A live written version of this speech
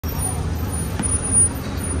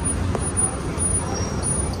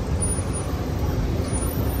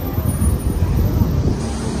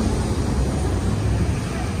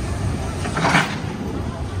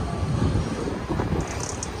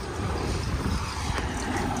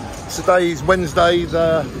Today is Wednesday,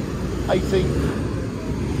 the 18th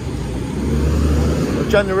of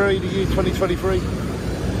January, the year 2023.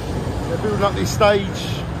 They're building up this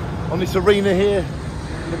stage on this arena here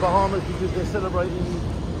in the Bahamas because they're celebrating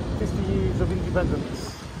 50 years of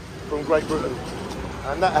independence from Great Britain.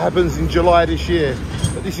 And that happens in July this year.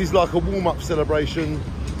 But this is like a warm-up celebration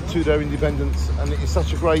to their independence. And it is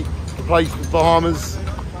such a great place, the Bahamas.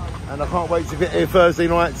 And I can't wait to get here Thursday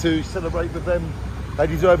night to celebrate with them. They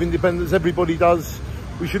deserve independence, everybody does.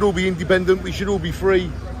 We should all be independent, we should all be free.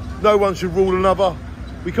 No one should rule another.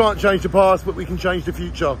 We can't change the past, but we can change the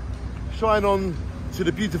future. Shine on to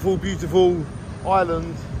the beautiful, beautiful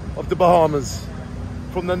island of the Bahamas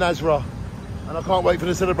from the Nazra. And I can't wait for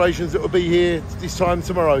the celebrations that will be here this time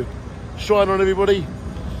tomorrow. Shine on, everybody.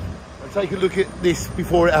 And take a look at this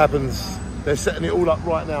before it happens. They're setting it all up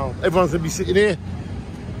right now. Everyone's gonna be sitting here.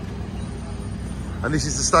 And this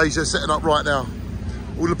is the stage they're setting up right now.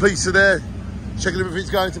 All the police are there, checking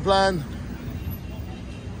everything's going to plan.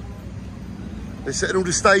 They're setting all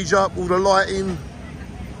the stage up, all the lighting.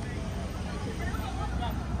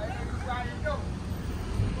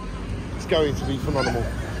 It's going to be phenomenal,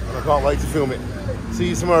 and I can't wait to film it. See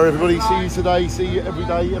you tomorrow, everybody. See you today, see you every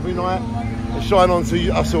day, every night. And shine on to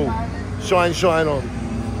us all. Shine, shine on.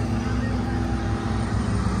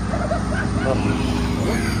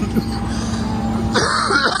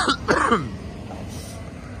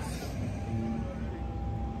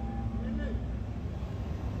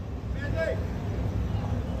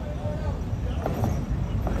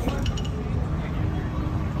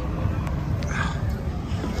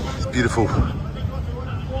 Beautiful.